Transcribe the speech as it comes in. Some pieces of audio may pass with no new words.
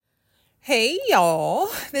Hey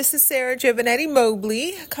y'all, this is Sarah Giovanetti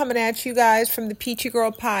Mobley coming at you guys from the Peachy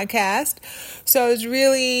Girl podcast. So I was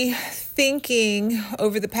really thinking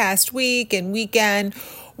over the past week and weekend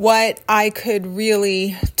what I could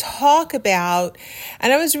really talk about.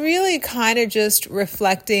 And I was really kind of just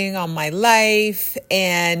reflecting on my life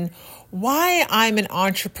and why I'm an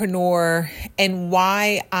entrepreneur and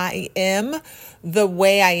why I am the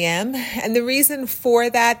way I am. And the reason for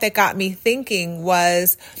that got me thinking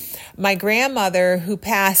was my grandmother, who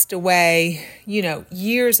passed away,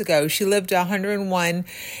 years ago. She lived 101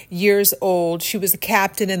 years old. She was a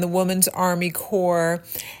captain in the Women's Army Corps.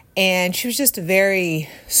 And she was just a very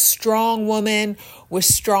strong woman with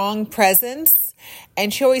strong presence.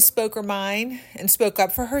 And she always spoke her mind and spoke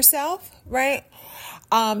up for herself, right?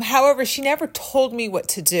 However, she never told me what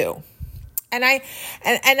to do. And I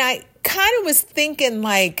kind of was thinking,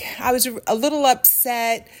 like, I was a little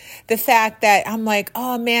upset the fact that I'm like,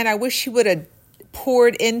 oh man, I wish she would have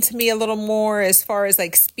poured into me a little more as far as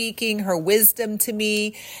like speaking her wisdom to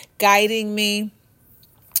me, guiding me.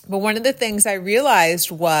 But one of the things I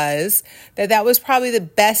realized was that was probably the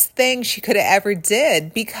best thing she could have ever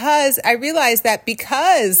did, because I realized that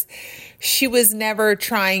because she was never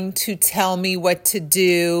trying to tell me what to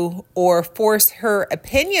do or force her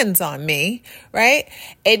opinions on me, right?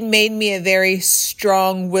 It made me a very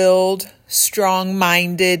strong-willed,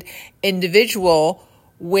 strong-minded individual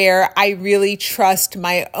where I really trust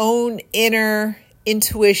my own inner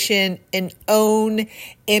intuition and own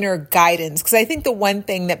inner guidance. Because I think the one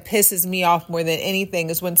thing that pisses me off more than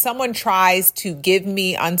anything is when someone tries to give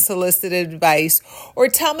me unsolicited advice or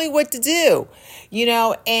tell me what to do,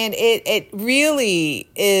 and it really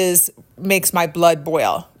makes my blood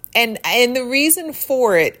boil. And the reason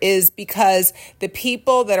for it is because the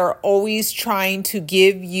people that are always trying to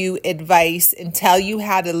give you advice and tell you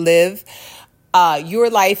how to live your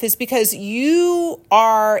life is because you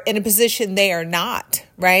are in a position they are not,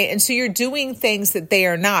 right? And so you're doing things that they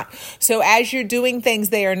are not. So as you're doing things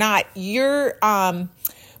they are not, you're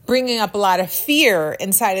bringing up a lot of fear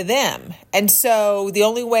inside of them. And so the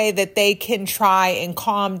only way that they can try and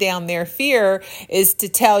calm down their fear is to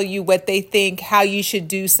tell you what they think, how you should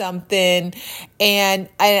do something. And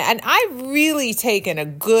I've really taken a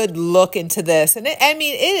good look into this. And it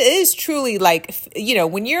is truly like,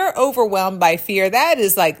 when you're overwhelmed by fear,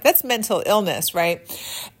 that's mental illness, right?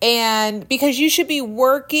 And because you should be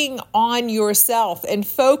working on yourself and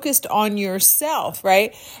focused on yourself,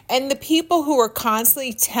 right? And the people who are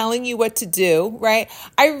constantly telling you what to do, right?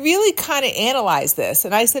 I really kind of analyzed this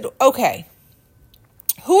and I said, okay,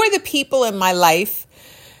 who are the people in my life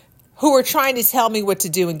who are trying to tell me what to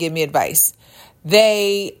do and give me advice?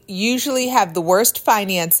 They usually have the worst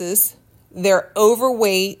finances, they're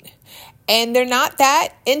overweight, and they're not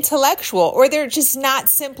that intellectual, or they're just not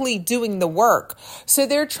simply doing the work. So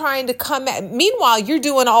they're trying to come at, meanwhile, you're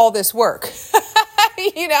doing all this work.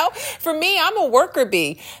 For me, I'm a worker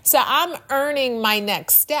bee. So I'm earning my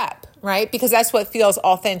next step, right? Because that's what feels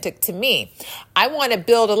authentic to me. I want to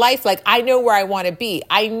build a life like I know where I want to be.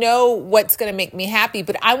 I know what's going to make me happy,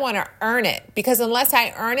 but I want to earn it, because unless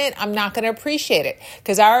I earn it, I'm not going to appreciate it,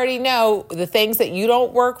 because I already know the things that you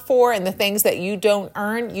don't work for and the things that you don't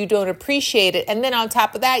earn, you don't appreciate it. And then on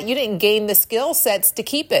top of that, you didn't gain the skill sets to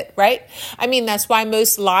keep it, right? That's why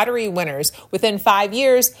most lottery winners within 5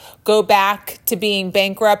 years go back to being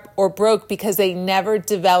bankrupt or broke, because they never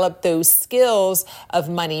developed those skills of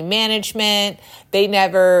money management. They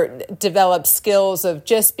never developed skills of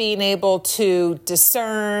just being able to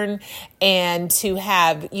discern and to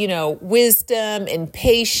have, wisdom and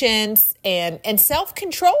patience and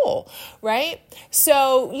self-control, right?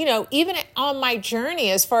 So, even on my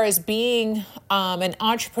journey, as far as being an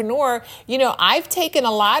entrepreneur, I've taken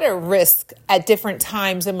a lot of risk at different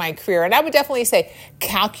times in my career. And I would definitely say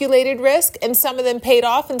calculated risk, and some of them paid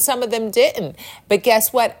off and some of them didn't. But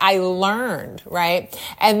guess what? I learned, right?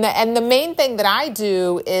 And the main thing that I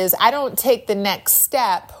do is I don't take the next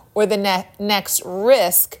step or the next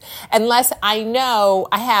risk unless I know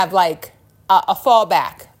I have like a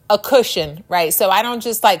fallback, a cushion, right? So I don't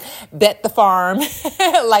just like bet the farm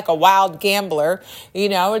like a wild gambler.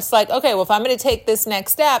 It's like, okay, well, if I'm going to take this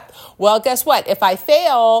next step, well, guess what? If I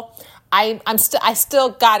fail, I still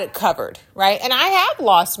got it covered, right? And I have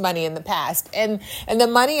lost money in the past, and the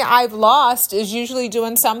money I've lost is usually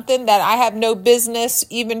doing something that I have no business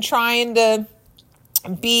even trying to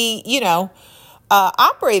be,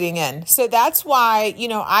 operating in. So that's why,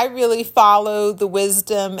 I really follow the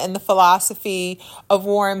wisdom and the philosophy of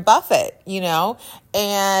Warren Buffett,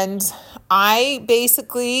 and I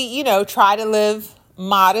basically, try to live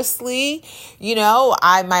modestly.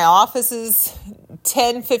 My office is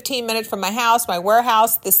 10, 15 minutes from my house, my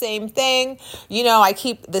warehouse, the same thing. I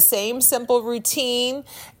keep the same simple routine,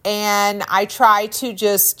 and I try to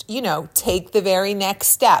just, take the very next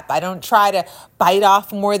step. I don't try to bite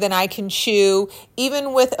off more than I can chew.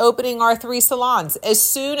 Even with opening our 3 salons, as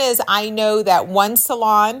soon as I know that one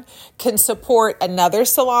salon can support another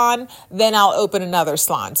salon, then I'll open another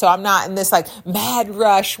salon. So I'm not in this mad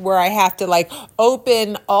rush where I have to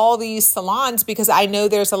open all these salons, because I know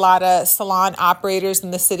there's a lot of salon operators in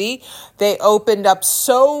the city. They opened up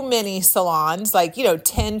so many salons,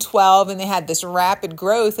 10, 12, and they had this rapid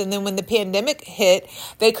growth. And then when the pandemic hit,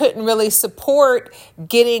 they couldn't really support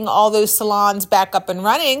getting all those salons back up and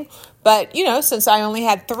running. But, since I only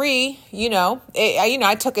had 3,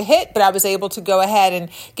 I took a hit, but I was able to go ahead and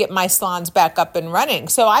get my salons back up and running.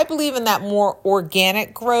 So I believe in that more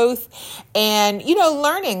organic growth and,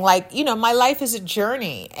 learning. My life is a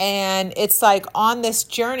journey, and it's on this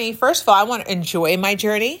journey, first of all, I want to enjoy my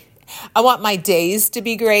journey. I want my days to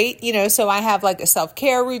be great, so I have a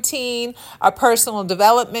self-care routine, a personal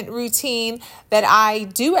development routine that I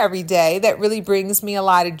do every day that really brings me a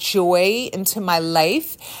lot of joy into my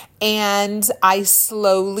life. And I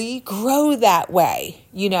slowly grow that way,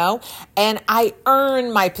 and I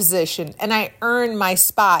earn my position and I earn my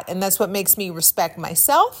spot. And that's what makes me respect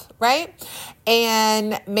myself, right?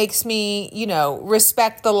 And makes me,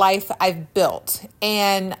 respect the life I've built.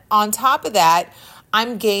 And on top of that,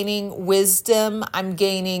 I'm gaining wisdom, I'm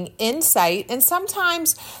gaining insight. And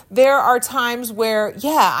sometimes there are times where,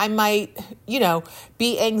 I might,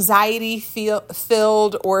 be anxiety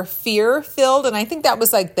filled or fear filled. And I think that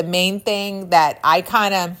was the main thing that I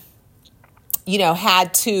kind of,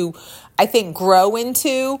 had to, I think, grow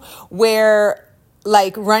into, where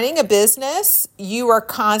running a business, you are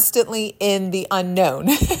constantly in the unknown.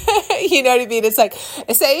 You know what I mean? It's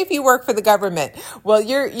say if you work for the government, well,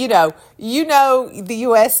 you're, the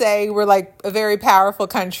USA, we're a very powerful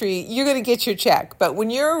country. You're going to get your check. But when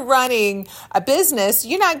you're running a business,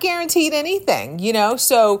 you're not guaranteed anything,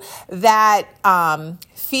 so that,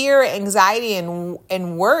 fear, anxiety,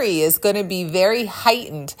 and worry is going to be very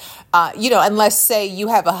heightened, unless, say, you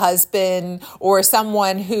have a husband or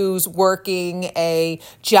someone who's working a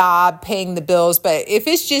job, paying the bills. But if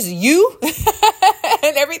it's just you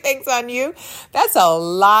and everything's on you, that's a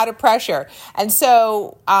lot of pressure. And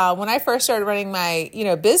so when I first started running my,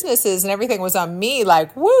 businesses and everything was on me,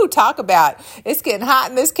 talk about it's getting hot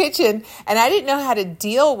in this kitchen. And I didn't know how to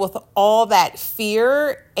deal with all that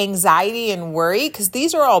fear, anxiety, and worry, because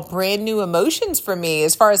these are all brand new emotions for me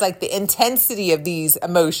as far as the intensity of these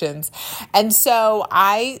emotions. And so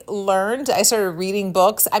I started reading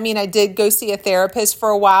books. I did go see a therapist for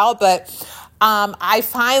a while, but I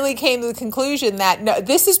finally came to the conclusion that no,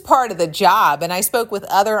 this is part of the job. And I spoke with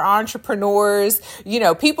other entrepreneurs,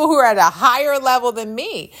 people who are at a higher level than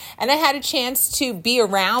me. And I had a chance to be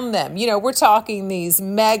around them. We're talking these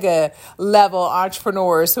mega level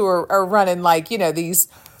entrepreneurs who are running these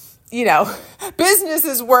business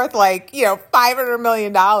is worth $500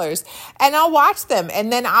 million. And I'll watch them,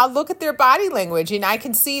 and then I'll look at their body language, and I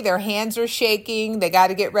can see their hands are shaking. They got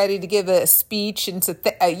to get ready to give a speech in front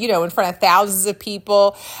of thousands of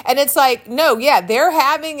people. And it's they're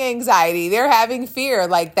having anxiety. They're having fear.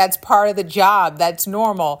 That's part of the job. That's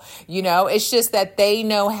normal. It's just that they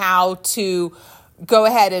know how to go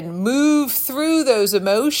ahead and move through those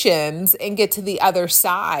emotions and get to the other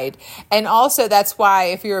side. And also that's why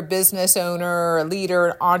if you're a business owner, a leader,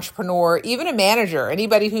 an entrepreneur, even a manager,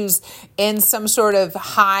 anybody who's in some sort of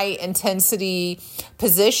high intensity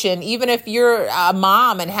position, even if you're a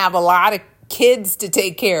mom and have a lot of kids to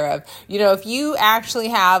take care of, if you actually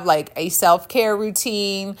have a self-care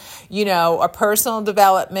routine, a personal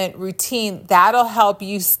development routine, that'll help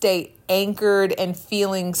you stay anchored and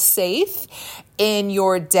feeling safe in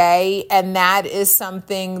your day. And that is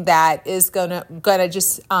something that is gonna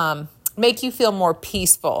just make you feel more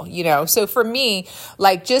peaceful, So for me,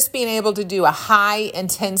 just being able to do a high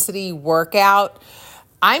intensity workout,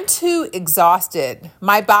 I'm too exhausted.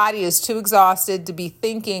 My body is too exhausted to be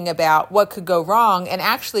thinking about what could go wrong. And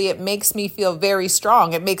actually, it makes me feel very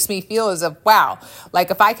strong. It makes me feel as if, wow,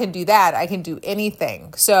 if I can do that, I can do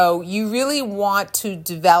anything. So you really want to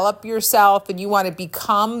develop yourself, and you want to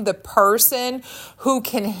become the person who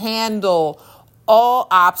can handle all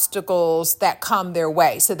obstacles that come their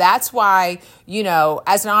way. So that's why,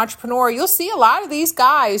 as an entrepreneur, you'll see a lot of these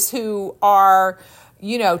guys who are,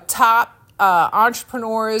 top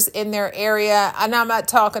entrepreneurs in their area. And I'm not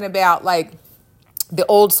talking about the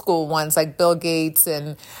old school ones like Bill Gates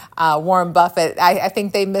and Warren Buffett, I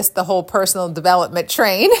think they missed the whole personal development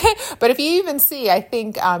train. But if you even see, I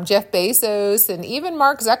think Jeff Bezos and even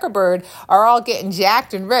Mark Zuckerberg are all getting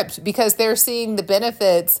jacked and ripped because they're seeing the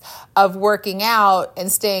benefits of working out, and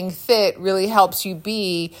staying fit really helps you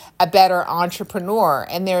be a better entrepreneur.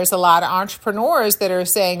 And there's a lot of entrepreneurs that are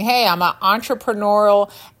saying, hey, I'm an entrepreneurial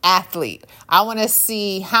athlete. I want to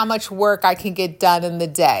see how much work I can get done in the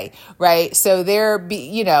day, right? So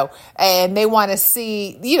and they want to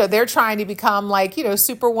see, they're trying to become like,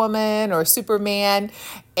 Superwoman or Superman.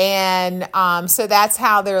 And so that's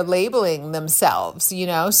how they're labeling themselves,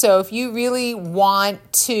 So if you really want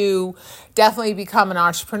to definitely become an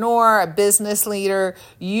entrepreneur, a business leader,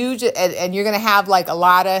 and you're going to have like a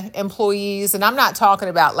lot of employees. And I'm not talking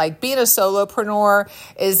about like being a solopreneur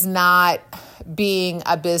is not being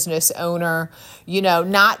a business owner,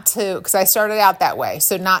 because I started out that way.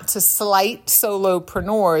 So not to slight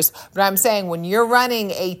solopreneurs, but I'm saying when you're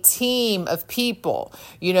running a team of people,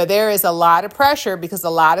 there is a lot of pressure because a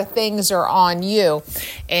lot of things are on you.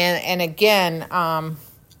 And again,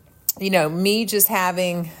 me just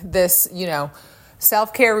having this,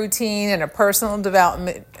 self-care routine and a personal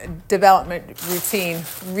development routine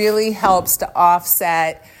really helps to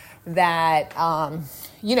offset that,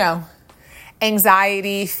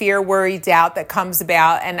 anxiety, fear, worry, doubt that comes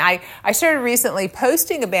about. And I started recently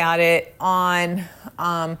posting about it on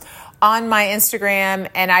my Instagram,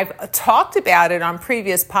 and I've talked about it on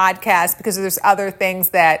previous podcasts because there's other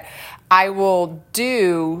things that I will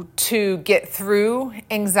do to get through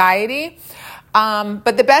anxiety.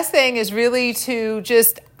 But the best thing is really to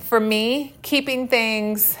just, for me, keeping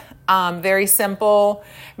things very simple,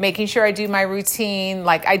 making sure I do my routine.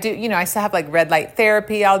 Like I do, I still have like red light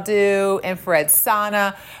therapy I'll do, infrared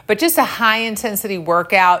sauna, but just a high intensity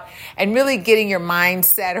workout and really getting your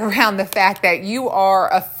mindset around the fact that you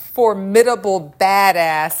are a formidable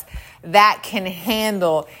badass that can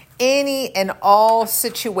handle any and all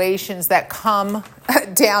situations that come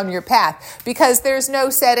down your path, because there's no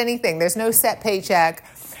set anything. There's no set paycheck.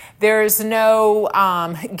 There's no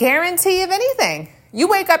guarantee of anything. You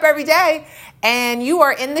wake up every day and you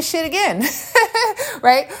are in the shit again,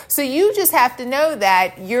 right? So you just have to know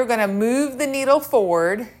that you're going to move the needle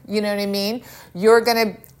forward. You know what I mean? You're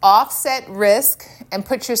going to offset risk and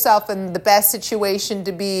put yourself in the best situation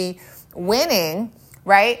to be winning,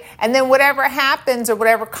 right? And then whatever happens or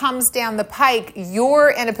whatever comes down the pike, you're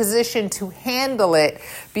in a position to handle it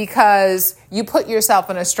because you put yourself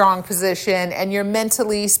in a strong position and you're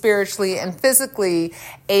mentally, spiritually, and physically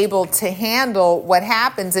able to handle what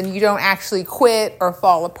happens, and you don't actually quit or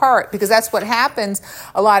fall apart, because that's what happens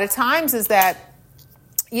a lot of times is that,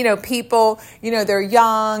 people, they're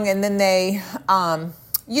young and then they,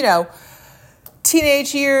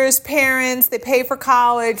 teenage years, parents, they pay for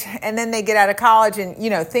college, and then they get out of college and,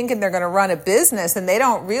 thinking they're going to run a business, and they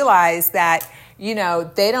don't realize that,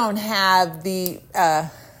 they don't have the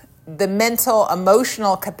mental,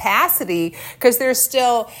 emotional capacity because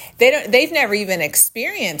they've never even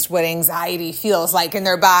experienced what anxiety feels like in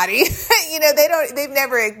their body. They've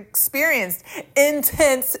never experienced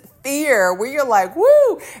intense fear where you're like,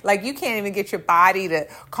 woo, like you can't even get your body to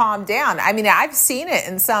calm down. I mean, I've seen it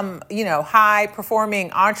in some, high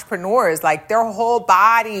performing entrepreneurs, like their whole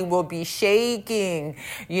body will be shaking,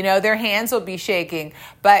 their hands will be shaking,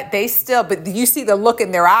 but you see the look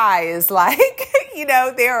in their eyes like,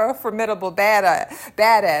 they're a formidable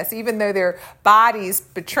badass, even though their body's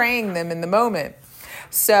betraying them in the moment.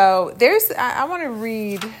 So I want to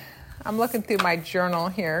read. I'm looking through my journal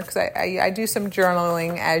here because I do some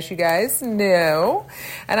journaling, as you guys know,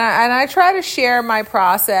 and I try to share my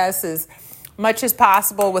process as much as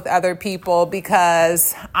possible with other people,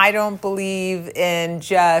 because I don't believe in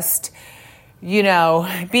just,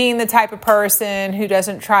 being the type of person who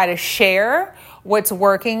doesn't try to share what's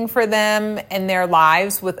working for them in their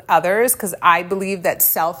lives with others, because I believe that's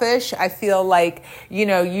selfish. I feel like,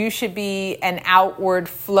 you should be an outward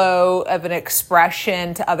flow of an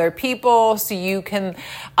expression to other people so you can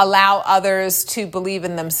allow others to believe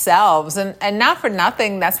in themselves. And not for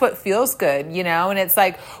nothing, that's what feels good, and it's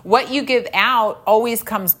like what you give out always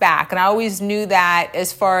comes back. And I always knew that,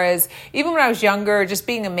 as far as even when I was younger, just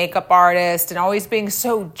being a makeup artist and always being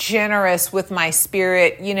so generous with my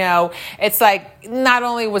spirit, it's like, not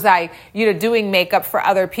only was I, doing makeup for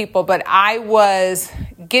other people, but I was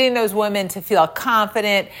getting those women to feel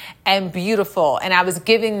confident and beautiful. And I was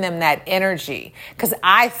giving them that energy because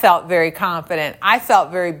I felt very confident. I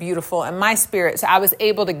felt very beautiful in my spirit. So I was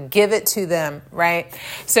able to give it to them, right?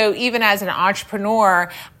 So even as an entrepreneur,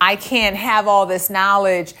 I can't have all this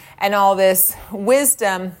knowledge and all this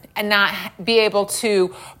wisdom and not be able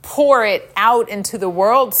to pour it out into the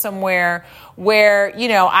world somewhere where,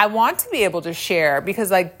 I want to be able to share because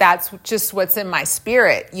that's just what's in my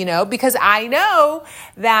spirit, because I know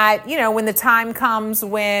that, when the time comes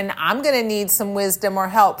when I'm going to need some wisdom or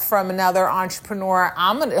help from another entrepreneur,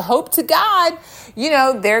 I'm going to hope to God,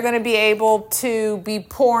 they're going to be able to be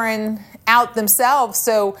pouring out themselves.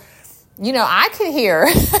 So, I can hear,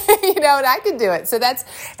 and I can do it. So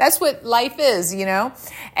that's what life is,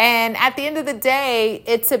 and at the end of the day,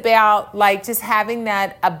 it's about just having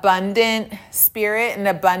that abundant spirit and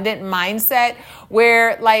abundant mindset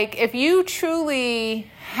where if you truly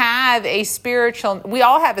have we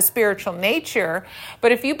all have a spiritual nature,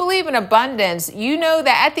 but if you believe in abundance, you know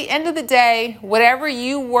that at the end of the day, whatever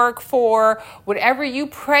you work for, whatever you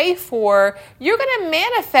pray for, you're going to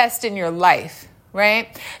manifest in your life.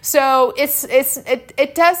 Right. So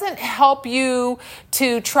it doesn't help you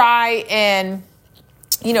to try and,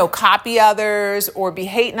 copy others or be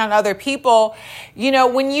hating on other people.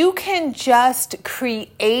 When you can just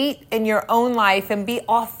create in your own life and be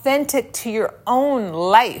authentic to your own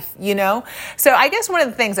life, So I guess one of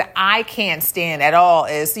the things that I can't stand at all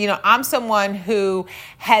is, I'm someone who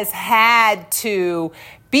has had to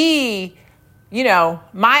be,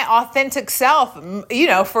 my authentic self,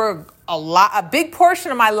 for a big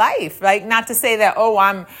portion of my life, not to say that,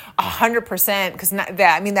 I'm 100%, because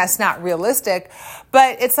that's not realistic,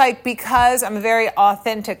 but it's because I'm a very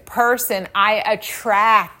authentic person, I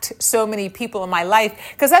attract so many people in my life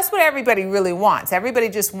because that's what everybody really wants. Everybody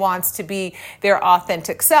just wants to be their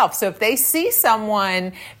authentic self. So if they see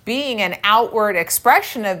someone being an outward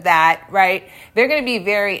expression of that, right, they're going to be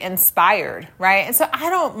very inspired, right? And so I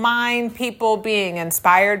don't mind people being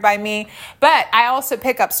inspired by me, but I also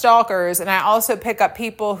pick up stalkers and I also pick up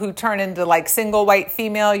people who turn into single white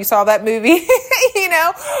female. You saw that movie,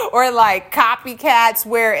 or copycats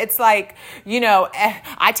where it's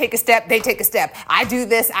I take a step, they take a step. I do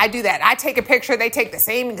this, I do that. I take a picture, they take the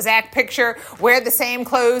same exact picture, wear the same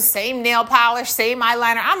clothes, same nail polish, same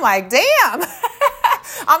eyeliner. I'm like, damn.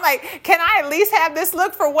 I'm like, can I at least have this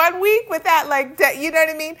look for 1 week with that? You know what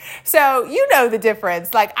I mean? So the difference.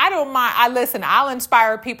 I don't mind. I'll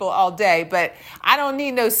inspire people all day, but I don't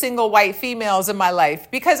need no single white females in my life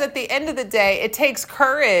because at the end of the day, it takes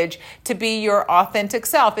courage to be your authentic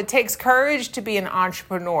self. It takes courage to be an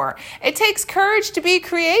entrepreneur. It takes courage to be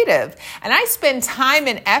creative. And I spend time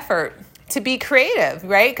and effort to be creative,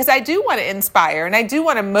 right? Because I do want to inspire and I do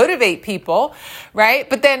want to motivate people, right?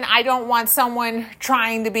 But then I don't want someone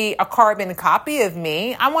trying to be a carbon copy of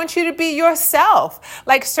me. I want you to be yourself.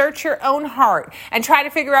 Search your own heart and try to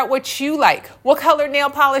figure out what you like. What color nail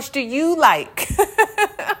polish do you like?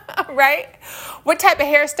 Right? What type of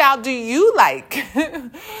hairstyle do you like?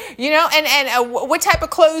 And what type of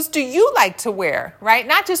clothes do you like to wear, right?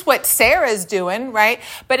 Not just what Sarah's doing, right?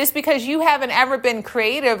 But it's because you haven't ever been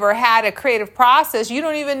creative or had a creative process. You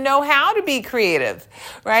don't even know how to be creative,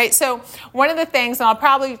 right? So one of the things, and I'll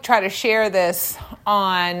probably try to share this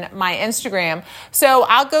on my Instagram. So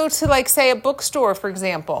I'll go to say a bookstore, for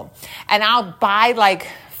example, and I'll buy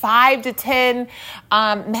 5 to 10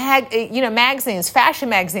 magazines, fashion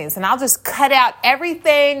magazines, and I'll just cut out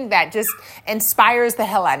everything that just inspires the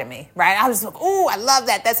hell out of me, right? I'll just I love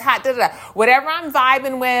that. That's hot. Da, da, da. Whatever I'm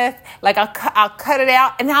vibing with, I'll cut it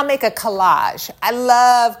out and I'll make a collage. I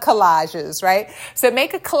love collages, right? So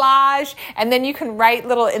make a collage and then you can write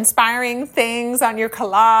little inspiring things on your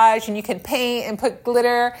collage and you can paint and put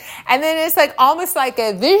glitter. And then it's almost like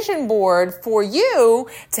a vision board for you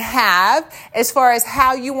to have as far as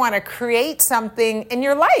how you want to create something in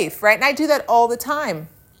your life, right? And I do that all the time.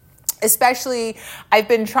 Especially, I've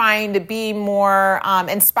been trying to be more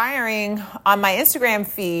inspiring on my Instagram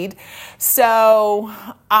feed. So,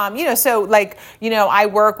 I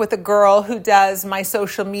work with a girl who does my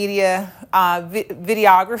social media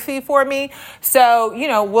videography for me. So,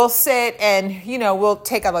 we'll sit and, we'll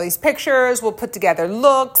take out all these pictures, we'll put together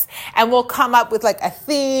looks, and we'll come up with a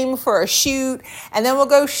theme for a shoot, and then we'll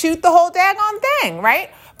go shoot the whole daggone thing, right?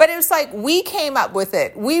 But it was we came up with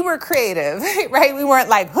it. We were creative, right? We weren't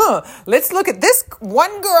let's look at this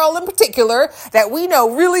one girl in particular that we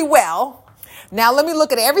know really well. Now let me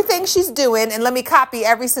look at everything she's doing and let me copy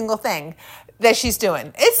every single thing that she's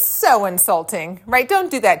doing. It's so insulting, right? Don't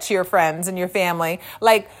do that to your friends and your family.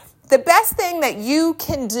 The best thing that you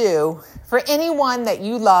can do for anyone that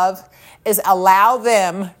you love is allow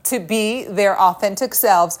them to be their authentic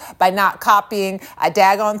selves by not copying a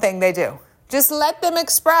daggone thing they do. Just let them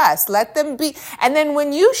express, let them be. And then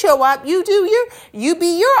when you show up, you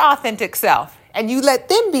be your authentic self. And you let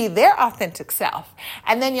them be their authentic self.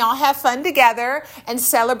 And then y'all have fun together and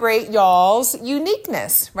celebrate y'all's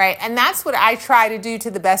uniqueness, right? And that's what I try to do to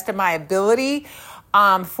the best of my ability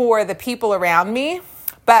for the people around me.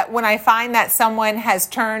 But when I find that someone has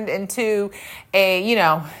turned into a,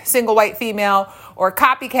 single white female or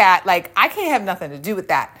copycat, like I can't have nothing to do with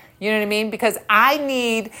that. You know what I mean? Because I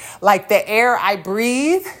need like the air I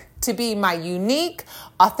breathe to be my unique,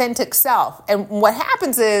 authentic self. And what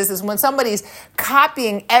happens is when somebody's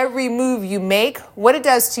copying every move you make, what it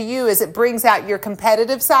does to you is it brings out your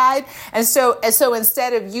competitive side. And so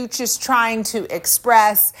instead of you just trying to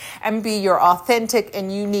express and be your authentic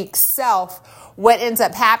and unique self, what ends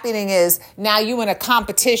up happening is now you in a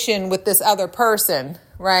competition with this other person,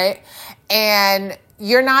 right? And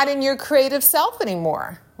you're not in your creative self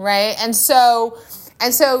anymore, right? And so,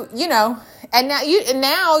 and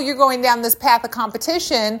now you're going down this path of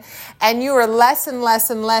competition and you are less and less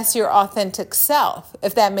and less your authentic self,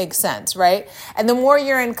 if that makes sense, right? And the more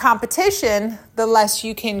you're in competition, the less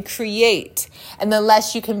you can create and the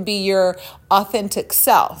less you can be your authentic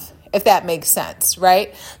self, if that makes sense,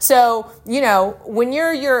 right? So, when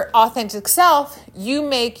you're your authentic self, you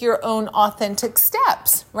make your own authentic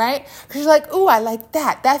steps, right? Because you're like, ooh, I like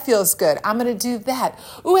that. That feels good. I'm going to do that.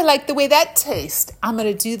 Ooh, I like the way that tastes. I'm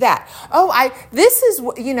going to do that. Oh, this is,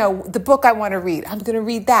 the book I want to read. I'm going to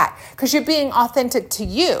read that because you're being authentic to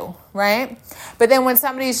you, right? But then when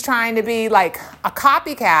somebody's trying to be like a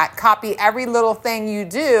copycat, copy every little thing you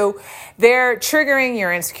do, they're triggering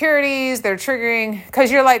your insecurities. They're triggering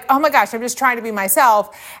because you're like, oh my gosh, I'm just trying to be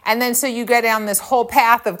myself. And then so you go down this whole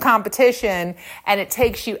path of competition and it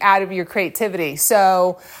takes you out of your creativity.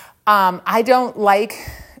 So I don't like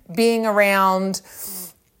being around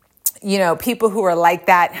people who are like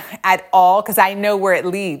that at all, because I know where it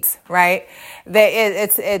leads, right?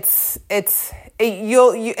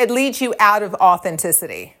 It leads you out of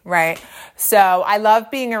authenticity, right? So I love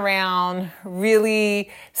being around really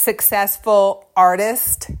successful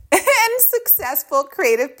artists and successful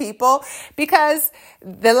creative people, because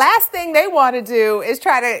the last thing they want to do is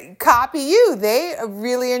try to copy you. They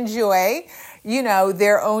really enjoy,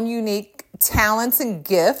 their own unique talents and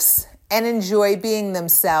gifts and enjoy being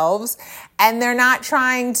themselves. And they're not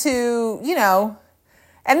trying to,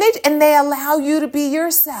 and they allow you to be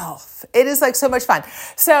yourself. It is like so much fun.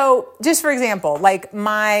 So just for example, like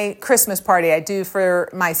my Christmas party I do for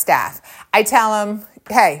my staff, I tell them,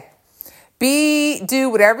 hey, do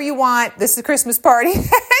whatever you want. This is a Christmas party. Be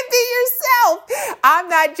yourself. I'm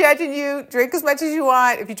not judging you. Drink as much as you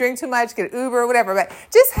want. If you drink too much, get an Uber or whatever, but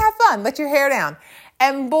just have fun. Let your hair down.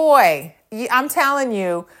 And boy, I'm telling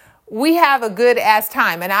you, we have a good ass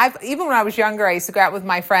time. And even when I was younger, I used to go out with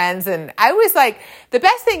my friends, and I was like, the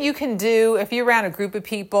best thing you can do if you're around a group of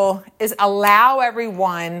people is allow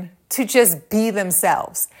everyone to just be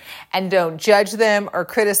themselves and don't judge them or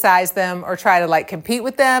criticize them or try to compete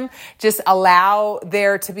with them. Just allow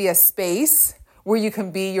there to be a space where you can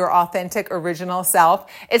be your authentic, original self.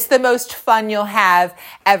 It's the most fun you'll have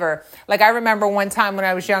ever. I remember one time when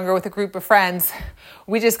I was younger with a group of friends,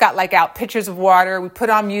 we just got out pitchers of water. We put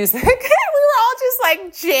on music. We were all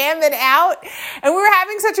just jamming out, and we were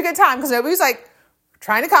having such a good time because nobody was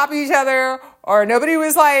trying to copy each other, or nobody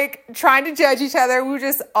was trying to judge each other. We were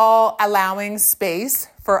just all allowing space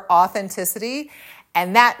for authenticity.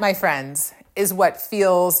 And that, my friends, is what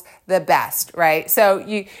feels the best, right? So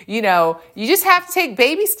you just have to take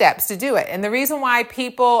baby steps to do it. And the reason why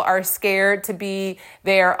people are scared to be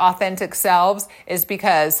their authentic selves is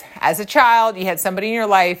because as a child, you had somebody in your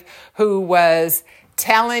life who was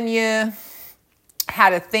telling you how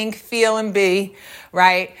to think, feel, and be,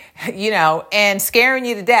 right? And scaring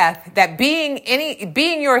you to death that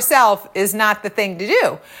being yourself is not the thing to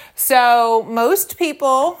do. So most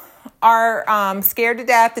people are scared to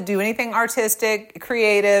death to do anything artistic,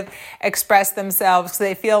 creative, express themselves, because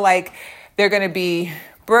they feel like they're going to be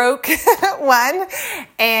broke, one,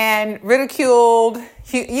 and ridiculed,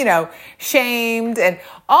 shamed, and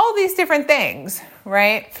all these different things,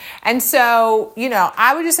 right? And so,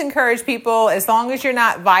 I would just encourage people, as long as you're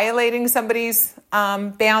not violating somebody's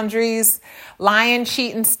boundaries, lying,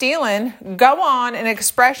 cheating, stealing, go on and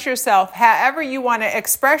express yourself however you want to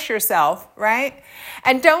express yourself, right?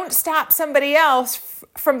 And don't stop somebody else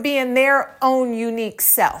from being their own unique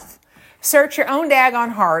self. Search your own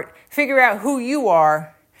daggone heart, figure out who you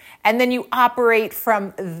are, and then you operate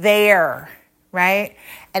from there, right?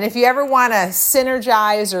 And if you ever want to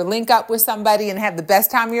synergize or link up with somebody and have the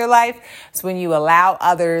best time of your life, it's when you allow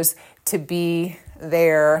others to be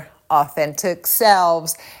their authentic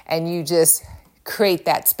selves and you just create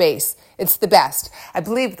that space. It's the best. I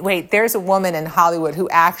believe, there's a woman in Hollywood who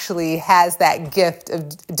actually has that gift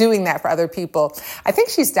of doing that for other people. I think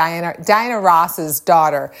she's Diana Ross's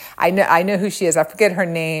daughter. I know who she is. I forget her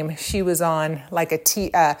name. She was on like a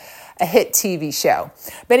hit TV show.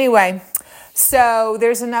 But anyway, so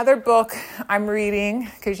there's another book I'm reading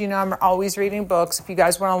because, I'm always reading books. If you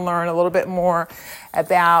guys want to learn a little bit more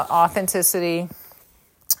about authenticity,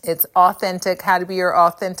 it's Authentic, How to Be Your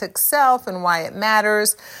Authentic Self and Why It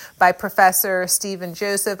Matters by Professor Stephen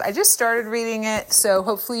Joseph. I just started reading it, so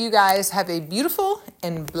hopefully you guys have a beautiful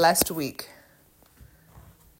and blessed week.